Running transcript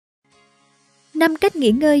5 cách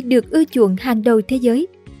nghỉ ngơi được ưa chuộng hàng đầu thế giới.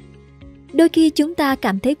 Đôi khi chúng ta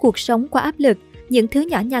cảm thấy cuộc sống quá áp lực, những thứ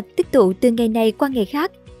nhỏ nhặt tích tụ từ ngày này qua ngày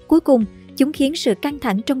khác. Cuối cùng, chúng khiến sự căng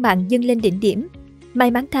thẳng trong bạn dâng lên đỉnh điểm.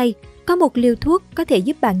 May mắn thay, có một liều thuốc có thể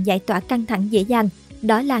giúp bạn giải tỏa căng thẳng dễ dàng,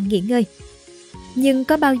 đó là nghỉ ngơi. Nhưng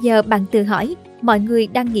có bao giờ bạn tự hỏi mọi người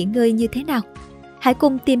đang nghỉ ngơi như thế nào? Hãy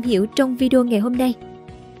cùng tìm hiểu trong video ngày hôm nay.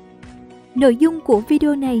 Nội dung của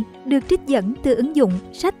video này được trích dẫn từ ứng dụng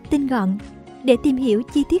Sách Tinh Gọn. Để tìm hiểu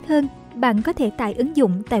chi tiết hơn, bạn có thể tải ứng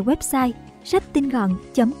dụng tại website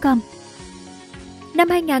sachtinggọn.com. Năm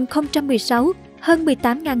 2016, hơn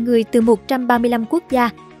 18.000 người từ 135 quốc gia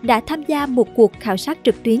đã tham gia một cuộc khảo sát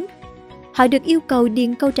trực tuyến. Họ được yêu cầu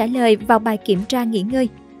điền câu trả lời vào bài kiểm tra nghỉ ngơi.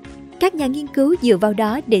 Các nhà nghiên cứu dựa vào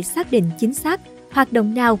đó để xác định chính xác hoạt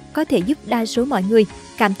động nào có thể giúp đa số mọi người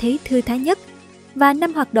cảm thấy thư thái nhất. Và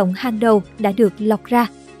 5 hoạt động hàng đầu đã được lọc ra.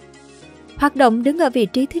 Hoạt động đứng ở vị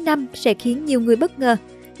trí thứ 5 sẽ khiến nhiều người bất ngờ.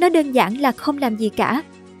 Nó đơn giản là không làm gì cả.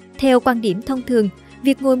 Theo quan điểm thông thường,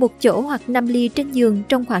 việc ngồi một chỗ hoặc nằm lì trên giường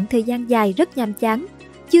trong khoảng thời gian dài rất nhàm chán.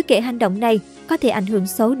 Chưa kể hành động này có thể ảnh hưởng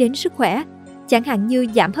xấu đến sức khỏe, chẳng hạn như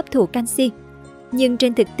giảm hấp thụ canxi. Nhưng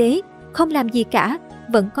trên thực tế, không làm gì cả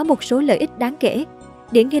vẫn có một số lợi ích đáng kể.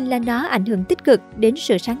 Điển hình là nó ảnh hưởng tích cực đến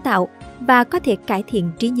sự sáng tạo và có thể cải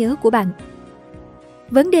thiện trí nhớ của bạn.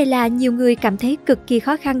 Vấn đề là nhiều người cảm thấy cực kỳ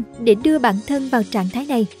khó khăn để đưa bản thân vào trạng thái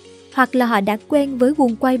này. Hoặc là họ đã quen với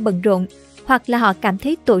guồng quay bận rộn, hoặc là họ cảm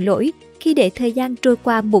thấy tội lỗi khi để thời gian trôi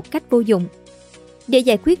qua một cách vô dụng. Để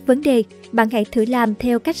giải quyết vấn đề, bạn hãy thử làm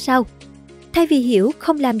theo cách sau. Thay vì hiểu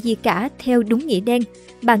không làm gì cả theo đúng nghĩa đen,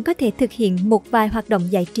 bạn có thể thực hiện một vài hoạt động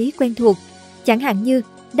giải trí quen thuộc, chẳng hạn như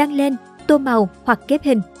đăng lên, tô màu hoặc ghép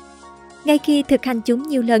hình. Ngay khi thực hành chúng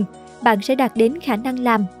nhiều lần, bạn sẽ đạt đến khả năng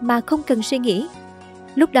làm mà không cần suy nghĩ.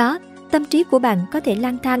 Lúc đó, tâm trí của bạn có thể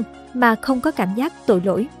lang thang mà không có cảm giác tội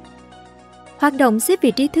lỗi. Hoạt động xếp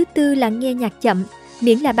vị trí thứ 4 là nghe nhạc chậm,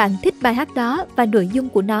 miễn là bạn thích bài hát đó và nội dung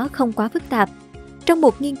của nó không quá phức tạp. Trong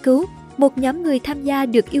một nghiên cứu, một nhóm người tham gia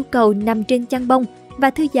được yêu cầu nằm trên chăn bông và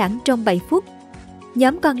thư giãn trong 7 phút.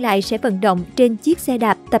 Nhóm còn lại sẽ vận động trên chiếc xe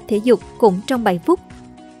đạp tập thể dục cũng trong 7 phút.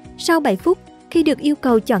 Sau 7 phút, khi được yêu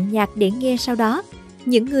cầu chọn nhạc để nghe sau đó,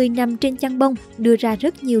 những người nằm trên chăn bông đưa ra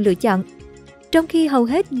rất nhiều lựa chọn. Trong khi hầu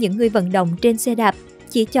hết những người vận động trên xe đạp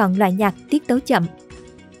chỉ chọn loại nhạc tiết tấu chậm.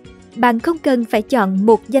 Bạn không cần phải chọn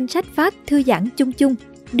một danh sách phát thư giãn chung chung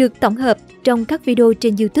được tổng hợp trong các video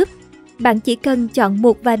trên YouTube. Bạn chỉ cần chọn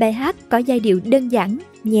một vài bài hát có giai điệu đơn giản,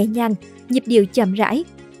 nhẹ nhàng, nhịp điệu chậm rãi.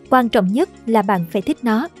 Quan trọng nhất là bạn phải thích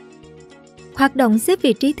nó. Hoạt động xếp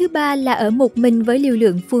vị trí thứ 3 là ở một mình với liều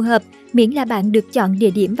lượng phù hợp, miễn là bạn được chọn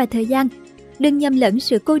địa điểm và thời gian. Đừng nhầm lẫn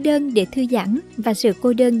sự cô đơn để thư giãn và sự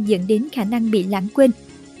cô đơn dẫn đến khả năng bị lãng quên.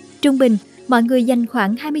 Trung bình, mọi người dành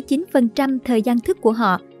khoảng 29% thời gian thức của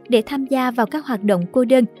họ để tham gia vào các hoạt động cô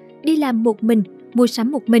đơn, đi làm một mình, mua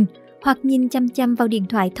sắm một mình hoặc nhìn chăm chăm vào điện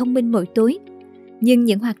thoại thông minh mỗi tối. Nhưng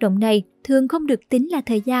những hoạt động này thường không được tính là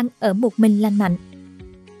thời gian ở một mình lành mạnh.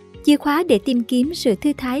 Chìa khóa để tìm kiếm sự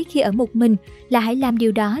thư thái khi ở một mình là hãy làm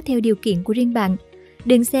điều đó theo điều kiện của riêng bạn.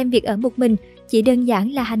 Đừng xem việc ở một mình chỉ đơn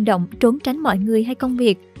giản là hành động trốn tránh mọi người hay công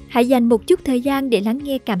việc. Hãy dành một chút thời gian để lắng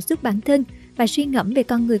nghe cảm xúc bản thân và suy ngẫm về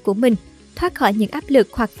con người của mình, thoát khỏi những áp lực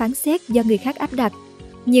hoặc phán xét do người khác áp đặt.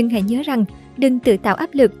 Nhưng hãy nhớ rằng, đừng tự tạo áp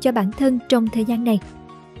lực cho bản thân trong thời gian này.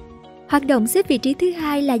 Hoạt động xếp vị trí thứ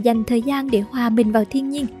 2 là dành thời gian để hòa mình vào thiên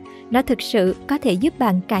nhiên. Nó thực sự có thể giúp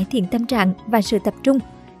bạn cải thiện tâm trạng và sự tập trung,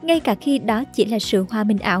 ngay cả khi đó chỉ là sự hòa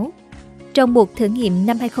mình ảo. Trong một thử nghiệm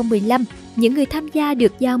năm 2015, những người tham gia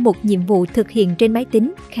được giao một nhiệm vụ thực hiện trên máy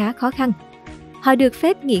tính khá khó khăn. Họ được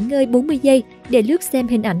phép nghỉ ngơi 40 giây để lướt xem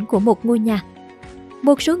hình ảnh của một ngôi nhà.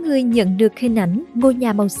 Một số người nhận được hình ảnh ngôi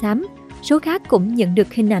nhà màu xám, số khác cũng nhận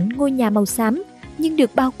được hình ảnh ngôi nhà màu xám nhưng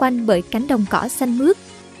được bao quanh bởi cánh đồng cỏ xanh mướt.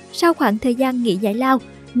 Sau khoảng thời gian nghỉ giải lao,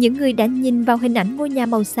 những người đã nhìn vào hình ảnh ngôi nhà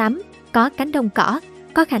màu xám có cánh đồng cỏ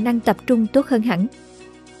có khả năng tập trung tốt hơn hẳn.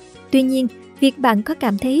 Tuy nhiên, việc bạn có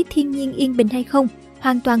cảm thấy thiên nhiên yên bình hay không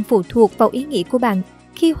hoàn toàn phụ thuộc vào ý nghĩ của bạn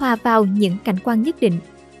khi hòa vào những cảnh quan nhất định.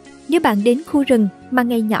 Nếu bạn đến khu rừng mà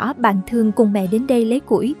ngày nhỏ bạn thường cùng mẹ đến đây lấy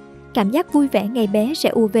củi, cảm giác vui vẻ ngày bé sẽ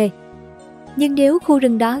ùa về. Nhưng nếu khu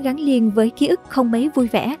rừng đó gắn liền với ký ức không mấy vui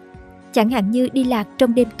vẻ, chẳng hạn như đi lạc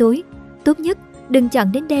trong đêm tối, tốt nhất đừng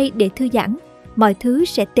chọn đến đây để thư giãn, mọi thứ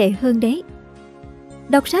sẽ tệ hơn đấy.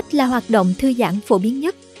 Đọc sách là hoạt động thư giãn phổ biến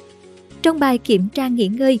nhất. Trong bài kiểm tra nghỉ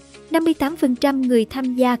ngơi, 58% người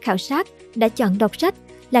tham gia khảo sát đã chọn đọc sách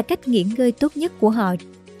là cách nghỉ ngơi tốt nhất của họ.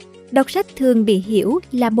 Đọc sách thường bị hiểu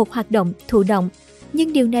là một hoạt động thụ động,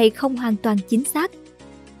 nhưng điều này không hoàn toàn chính xác.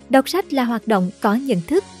 Đọc sách là hoạt động có nhận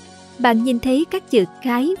thức. Bạn nhìn thấy các chữ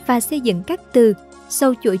cái và xây dựng các từ,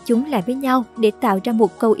 xâu chuỗi chúng lại với nhau để tạo ra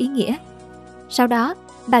một câu ý nghĩa. Sau đó,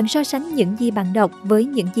 bạn so sánh những gì bạn đọc với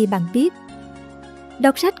những gì bạn biết.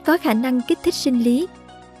 Đọc sách có khả năng kích thích sinh lý.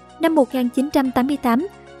 Năm 1988,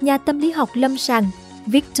 nhà tâm lý học lâm sàng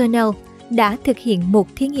Victor Nell đã thực hiện một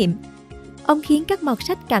thí nghiệm. Ông khiến các mọt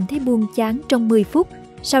sách cảm thấy buồn chán trong 10 phút,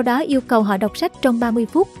 sau đó yêu cầu họ đọc sách trong 30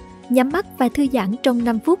 phút, nhắm mắt và thư giãn trong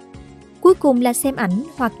 5 phút. Cuối cùng là xem ảnh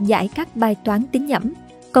hoặc giải các bài toán tính nhẩm,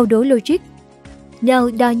 câu đố logic.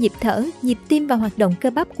 Nell đo nhịp thở, nhịp tim và hoạt động cơ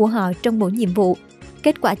bắp của họ trong mỗi nhiệm vụ.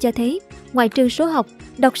 Kết quả cho thấy, ngoại trừ số học,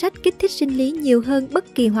 đọc sách kích thích sinh lý nhiều hơn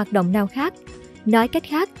bất kỳ hoạt động nào khác. Nói cách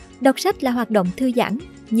khác, đọc sách là hoạt động thư giãn,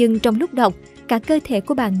 nhưng trong lúc đọc, cả cơ thể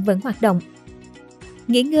của bạn vẫn hoạt động.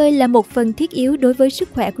 Nghỉ ngơi là một phần thiết yếu đối với sức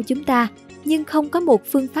khỏe của chúng ta, nhưng không có một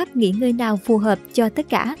phương pháp nghỉ ngơi nào phù hợp cho tất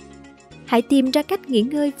cả. Hãy tìm ra cách nghỉ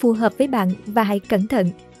ngơi phù hợp với bạn và hãy cẩn thận.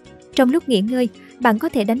 Trong lúc nghỉ ngơi, bạn có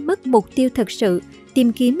thể đánh mất mục tiêu thực sự,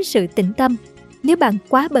 tìm kiếm sự tĩnh tâm. Nếu bạn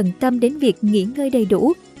quá bận tâm đến việc nghỉ ngơi đầy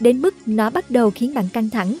đủ, đến mức nó bắt đầu khiến bạn căng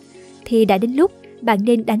thẳng, thì đã đến lúc bạn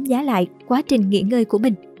nên đánh giá lại quá trình nghỉ ngơi của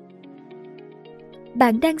mình.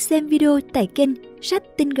 Bạn đang xem video tại kênh Sách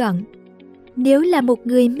Tinh Gọn. Nếu là một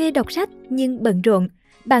người mê đọc sách nhưng bận rộn,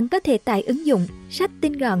 bạn có thể tải ứng dụng Sách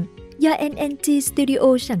Tinh Gọn do NNT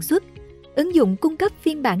Studio sản xuất. Ứng dụng cung cấp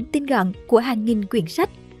phiên bản tinh gọn của hàng nghìn quyển sách.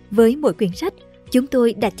 Với mỗi quyển sách, chúng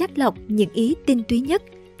tôi đã chắt lọc những ý tinh túy nhất,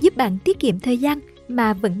 giúp bạn tiết kiệm thời gian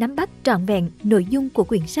mà vẫn nắm bắt trọn vẹn nội dung của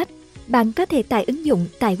quyển sách. Bạn có thể tải ứng dụng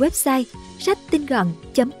tại website sachtinh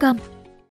gọn.com.